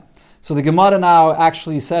yeah. So the Gemara now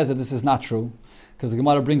actually says that this is not true, because the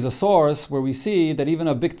Gemara brings a source where we see that even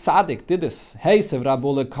a big tzaddik did this. Hey, sev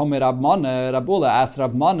Rabula kome Rabmane, Rabula asked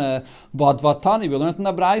Rabmane, but vatani, we learned in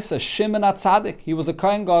the Braisa, Shimon HaTzadik. He was a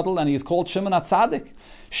Kohen Gadol and he's called Shimon HaTzadik.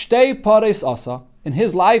 Shtei pares asa. In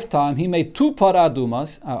his lifetime, he made two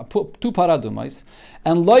paradumas,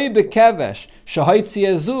 and loy bekevesh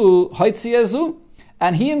shahaitzi.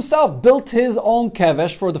 And he himself built his own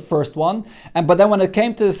kevesh for the first one, but then when it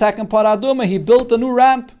came to the second paraduma, he built a new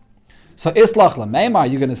ramp. So islach lameimar,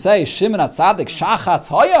 you're going to say Shimon HaTzadik shachatz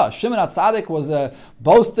hoya. Shimon HaTzadik was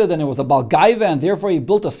boasted and it was a balgaiva, and therefore he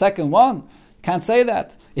built a second one. Can't say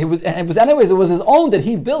that. It was his own that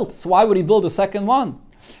he built. So why would he build a second one?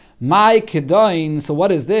 My kedoin, so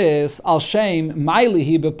what is this? Al shem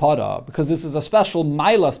mailihi bepara, because this is a special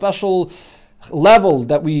maila, special level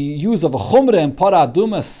that we use of a chumra and para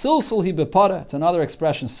aduma. Silsul hi bepara. It's another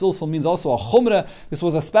expression. Silsul means also a chumra. This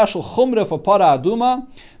was a special chumra for para aduma,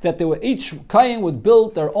 that each kayin would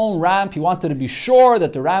build their own ramp. He wanted to be sure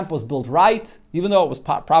that the ramp was built right, even though it was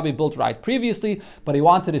probably built right previously, but he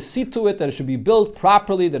wanted to see to it that it should be built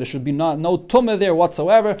properly, that it should be no tumah there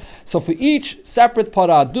whatsoever. So for each separate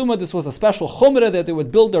para aduma, this was a special chumra that they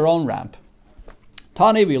would build their own ramp.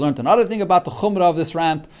 Tani, we learned another thing about the chumra of this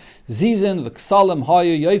ramp. Zizin, v'ksalim,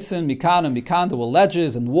 hayu, yoitzin, mikan, and mikan, there were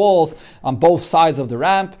ledges and walls on both sides of the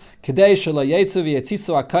ramp. Kedei shela yetzu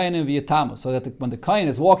v'yetzitzu ha'kainim v'yetamu. So that when the kain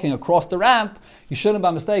is walking across the ramp, he shouldn't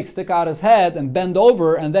by mistake stick out his head and bend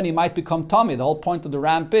over, and then he might become tummy. The whole point of the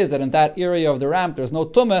ramp is that in that area of the ramp there's no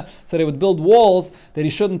tumah, so they would build walls that he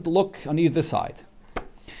shouldn't look on either side.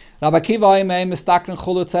 Rabbi Akiva mistakrin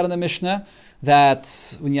chulu said in the Mishnah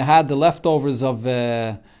that when you had the leftovers of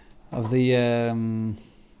the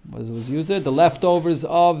leftovers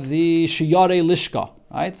of the shiyare lishka,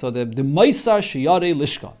 right? So the maisa shiyare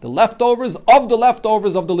lishka, the leftovers of the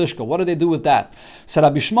lishka. What do they do with that? So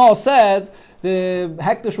Rabbi Shmuel said the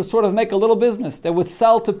hektish would sort of make a little business. They would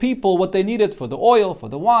sell to people what they needed for the oil, for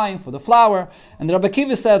the wine, for the flour. And the Rabbi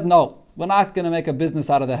Akiva said, no, we're not going to make a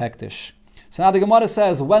business out of the hektish. So now the Gemara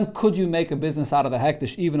says, when could you make a business out of the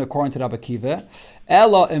hektish, even according to Rabbi Akiva?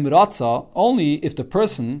 Ela imratza, only if the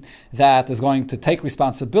person that is going to take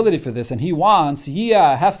responsibility for this, and he wants,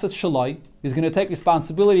 hefset shalai, he's going to take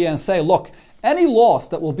responsibility and say, look, any loss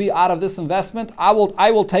that will be out of this investment, I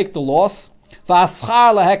will take the loss,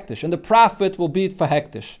 v'aschar lahektish, and the profit will be for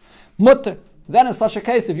hektish. Mutter. Then in such a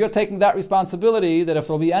case, if you're taking that responsibility, that if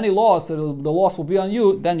there will be any loss, the loss will be on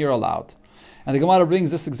you, then you're allowed. And the Gemara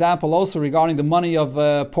brings this example also regarding the money of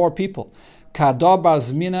poor people. Kador bar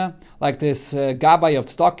zmina, like this Gabbai of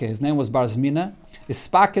Tzedakah, his name was bar zmina.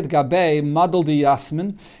 Ispaket Gabbai madal di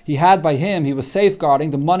Yasmin. He had by him, he was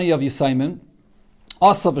safeguarding the money of Yisaimin.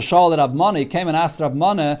 Also v'shal Rabmane came and asked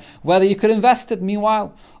Rabmane whether he could invest it.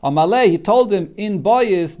 Meanwhile, Amalei, he told him, in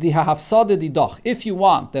boyis di hahafsade di doch. If you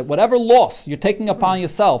want that whatever loss you're taking upon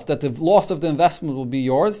yourself, that the loss of the investment will be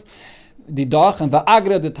yours, the doch and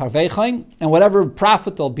va'agra de tarveichain, and whatever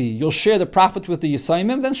profit there'll be, you'll share the profit with the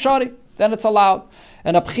Yisayimim, then shari, then it's allowed.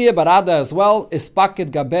 And Abchia Barada as well,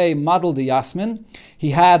 ispaket gabei madal de Yasmin,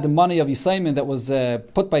 he had the money of Yisayimim that was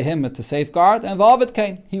put by him to safeguard, and va'avet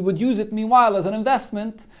kain, he would use it meanwhile as an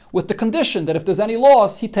investment, with the condition that if there's any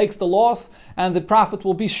loss, he takes the loss, and the profit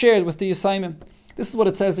will be shared with the Yisayimim. This is what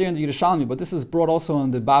it says here in the Yerushalmi, but this is brought also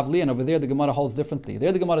in the Bavli, and over there the Gemara holds differently.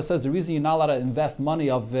 There the Gemara says the reason you're not allowed to invest money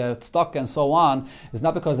of stock and so on is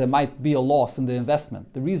not because there might be a loss in the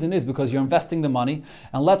investment. The reason is because you're investing the money,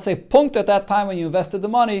 and let's say punkt at that time when you invested the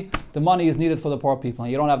money is needed for the poor people,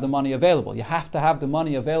 and you don't have the money available. You have to have the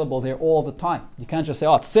money available there all the time. You can't just say,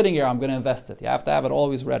 oh, it's sitting here, I'm going to invest it. You have to have it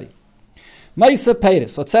always ready. Maisa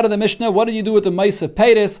Peiris. So it said in the Mishnah, what do you do with the Maisa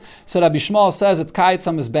Peiris? So Rabbi Shmuel says it's Kayetz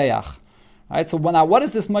HaMizbeach. Right, so now what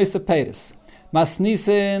is this Maisa Peiris?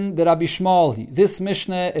 Masnisin the Rabbi Shmuel. This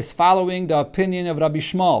Mishnah is following the opinion of Rabbi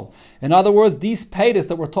Shmuel. In other words, these paytas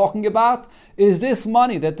that we're talking about is this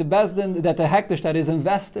money that the Bezdin, that the hektish that is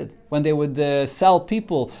invested when they would sell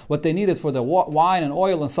people what they needed for the wine and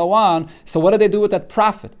oil and so on. So what do they do with that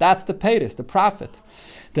profit? That's the paytas, the profit.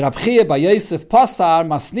 The Rabchia by Yosef Pasar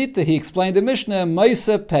Masnita, he explained the Mishnah,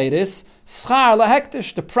 Maisa Peiris, Schar la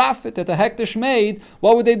hektish, the profit that the hektish made,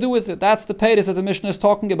 what would they do with it? That's the peiris that the Mishnah is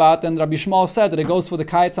talking about, and Rabbi Shmuel said that it goes for the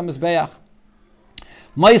Kayetz HaMizbeach.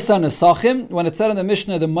 Maisa Nesachim, when it said in the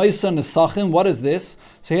Mishnah, the Maisa Nesachim, what is this?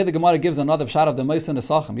 So here the Gemara gives another shot of the Maisa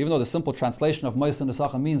Nesachim, even though the simple translation of Maisa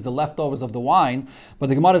Nesachim means the leftovers of the wine, but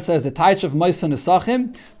the Gemara says the taich of Maisa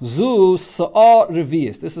Nesachim, Zu Sa'ar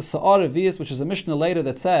Revius. This is Sa'ar Revius, which is a Mishnah later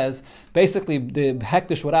that says, basically the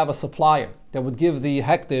hektish would have a supplier that would give the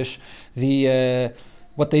hektish the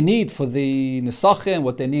what they need for the nesachim,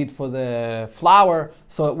 what they need for the flour.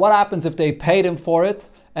 So what happens if they paid him for it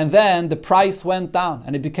and then the price went down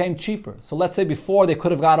and it became cheaper? So let's say before they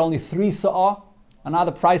could have got only 3 sa'ah, and now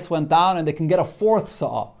the price went down and they can get a 4th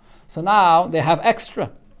sa'ah. So now they have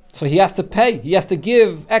extra. So he has to pay. He has to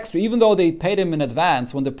give extra, even though they paid him in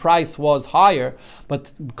advance when the price was higher.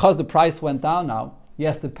 But because the price went down now, he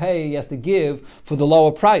has to pay, he has to give for the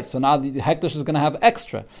lower price. So now the hektish is going to have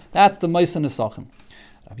extra. That's the Maisa Nesachim.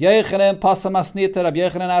 Rabbi Yochanan Pasamasnita, Rabbi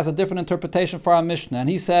Yochanan has a different interpretation for our Mishnah. And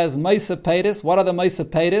he says, Maisa Peiris, what are the Maisa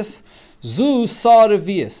Peiris? Zu Sa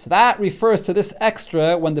Revius. That refers to this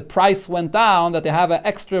extra when the price went down, that they have an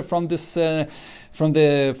extra from this, from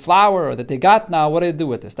the flour that they got now. What do they do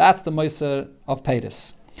with this? That's the Maisa of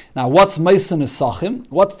Peiris. Now, what's Maisa Nesachim?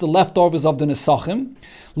 What's the leftovers of the Nesachim?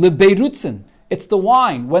 Lebeirutzin. It's the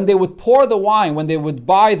wine. When they would pour the wine, when they would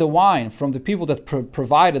buy the wine from the people that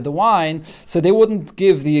provided the wine, so they wouldn't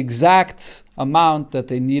give the exact amount that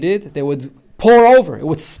they needed. They would pour over. It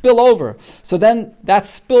would spill over. So then that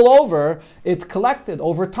spill over, it collected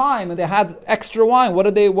over time, and they had extra wine. What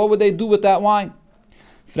would they do with that wine?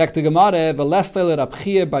 The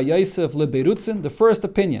first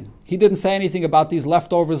opinion, he didn't say anything about these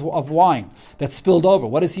leftovers of wine that spilled over.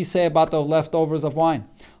 What does he say about those leftovers of wine?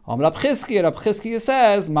 Rab Chizkiya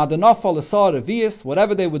says,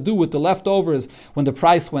 whatever they would do with the leftovers when the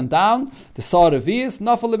price went down, the sa'ar revius,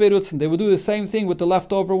 nafal leberutzin, they would do the same thing with the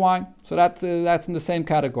leftover wine. So that's in the same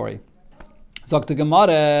category. Zok the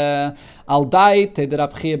Gemara, al dai te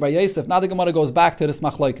Rab Chizkiya bar Yosef. Now the Gemara goes back to this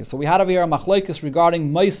machlokes. So we had over here a machlokes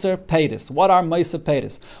regarding Meiser Peiris. What are Meiser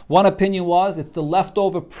Peiris? One opinion was it's the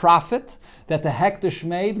leftover profit that the hektish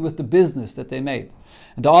made with the business that they made.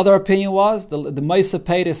 And the other opinion was the Meiser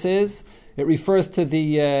Peiris it refers to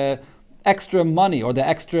the extra money or the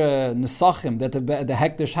extra nesachim that the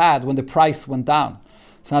hektish had when the price went down.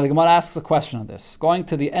 So now the Gemara asks a question on this. Going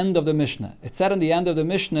to the end of the Mishnah. It said in the end of the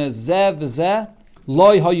Mishnah, Zeh v'zeh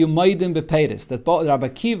loy hayu maidim bepeiris, that both Rabbi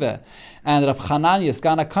Akiva and Rab Chananya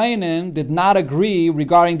Sgan HaKohanim did not agree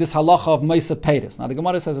regarding this halacha of Meiser Peiris. Now the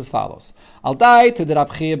Gemara says as follows. Al dai to the Rab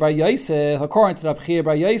Chizkiya bar Yosef, according to Rab Chizkiya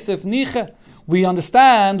bar Yosef, niche. We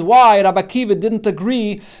understand why Rabbi Akiva didn't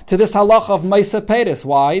agree to this halacha of Meiser Peiris.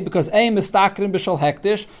 Why? Because ein mistakrin b'shal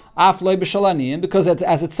hektish, af loy b'shal aniyim. Because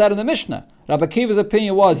as it said in the Mishnah, Rabbi Akiva's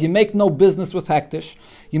opinion was you make no business with hektish,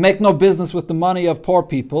 you make no business with the money of poor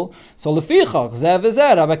people. So lefichach zeh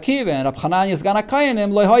v'zeh Rabbi Akiva and Rab Chananya Sgan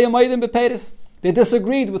HaKohanim lo hayu maidim b'peiris. They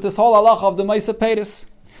disagreed with this whole halacha of the Meiser Peiris.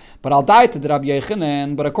 But I'll die to the Rabbi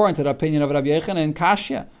Yochanan. But according to the opinion of Rabbi Yochanan,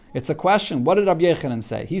 kashya. It's a question. What did Rabbi Yochanan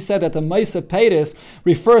say? He said that the Meiser Peiris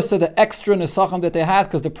refers to the extra nesachim that they had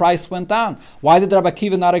because the price went down. Why did Rabbi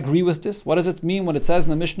Akiva not agree with this? What does it mean when it says in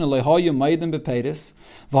the Mishnah, Lehoyu Maidim Bepeiris?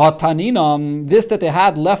 V'hatanina, this that they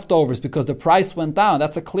had leftovers because the price went down.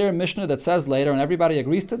 That's a clear Mishnah that says later, and everybody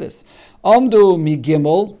agrees to this. Omdu mi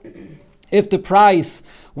gimel, if the price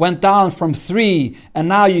went down from 3 and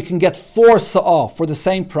now you can get 4 sa'ah for the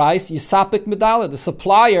same price, Yisapik Medala, the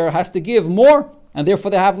supplier has to give more, and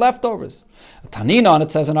therefore they have leftovers. Tanina, and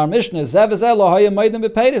it says in our Mishnah, that Rabbi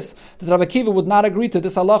Akiva would not agree to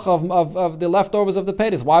this halacha of the leftovers of the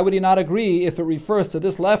peiris. Why would he not agree if it refers to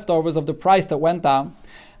this leftovers of the price that went down?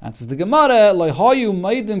 And says the Gemara,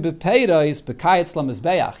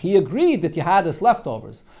 he agreed that you had this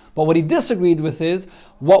leftovers. But what he disagreed with is,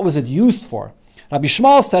 what was it used for? Rabbi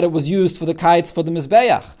Shmuel said it was used for the kites for the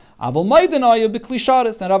Mizbeach. Aval Maiden ayu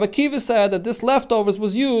b'klisharis. And Rabbi Akiva said that this leftovers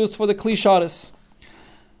was used for the klisharis.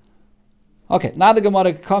 Okay, now the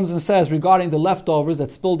Gemara comes and says regarding the leftovers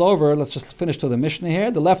that spilled over, let's just finish to the Mishnah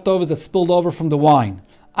here, the leftovers that spilled over from the wine.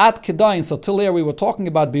 At kedain, so till here we were talking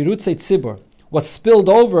about birutze tzibur, what spilled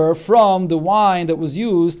over from the wine that was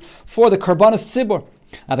used for the karbanis tzibur.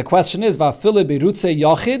 Now the question is, va'afile birutze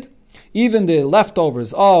yachid, even the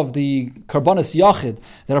leftovers of the karbanis yachid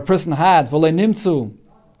that a person had, v'le nimtzu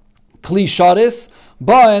kli sharis,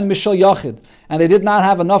 ba'en mishal yachid, and they did not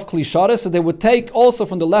have enough kli sharis, so they would take also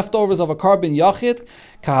from the leftovers of a carbon yachid,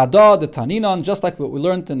 kahada the taninan, just like what we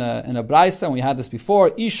learned in a braisa, and we had this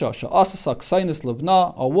before, isha she'asasa ksainis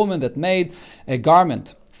lebna, a woman that made a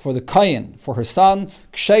garment for the kayin, for her son,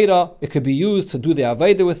 ksheira, it could be used to do the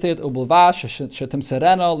aveda with it, ubulvash shetim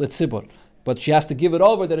serena litzibur. But she has to give it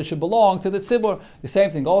over that it should belong to the tzibur. The same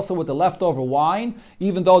thing also with the leftover wine,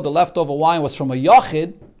 even though the leftover wine was from a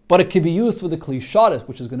yachid, but it could be used for the kli sharis,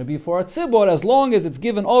 which is going to be for a tzibur, as long as it's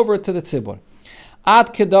given over to the tzibur. Ad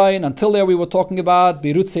kedain, until there we were talking about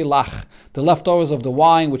birutze lach, the leftovers of the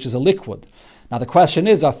wine, which is a liquid. Now the question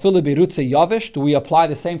is, afile birutze yavish, do we apply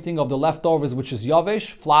the same thing of the leftovers, which is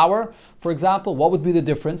yavish, flour, for example? What would be the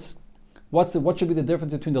difference? What should be the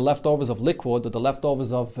difference between the leftovers of liquid or the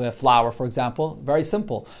leftovers of flour, for example? Very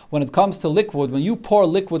simple. When it comes to liquid, when you pour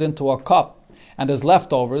liquid into a cup and there's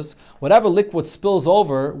leftovers, whatever liquid spills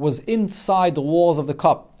over was inside the walls of the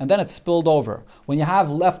cup, and then it spilled over. When you have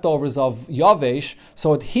leftovers of yavesh,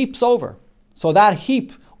 so it heaps over. So that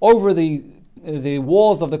heap over the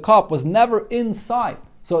walls of the cup was never inside.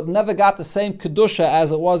 So it never got the same kedusha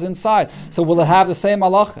as it was inside. So will it have the same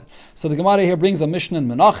halacha? So the Gemara here brings a Mishnah in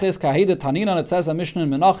Menachis, Kahida Taninan, it says a Mishnah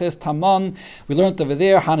in Menachis, Taman, we learned over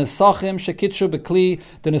there, Hanisachim, Shekitshu Bekli,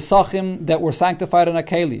 the Nisachim that were sanctified in a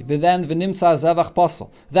Keli, V'den V'nimtza Zevach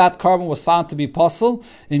Posel. That carbon was found to be Posel,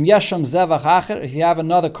 Im Yesham Zevach Acher, if you have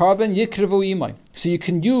another carbon, Yikrivu Imai. So you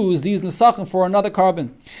can use these nisachim for another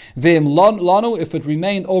carbon. Ve'im lanu, if it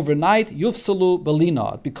remained overnight, yufsalu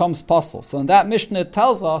belina, it becomes puzzle. So in that Mishnah it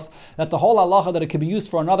tells us that the whole halacha that it can be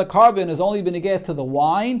used for another carbon is only been negate to the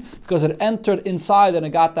wine because it entered inside and it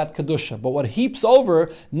got that kedusha. But what heaps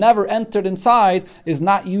over, never entered inside, is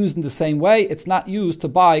not used in the same way. It's not used to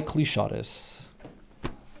buy kli sharis.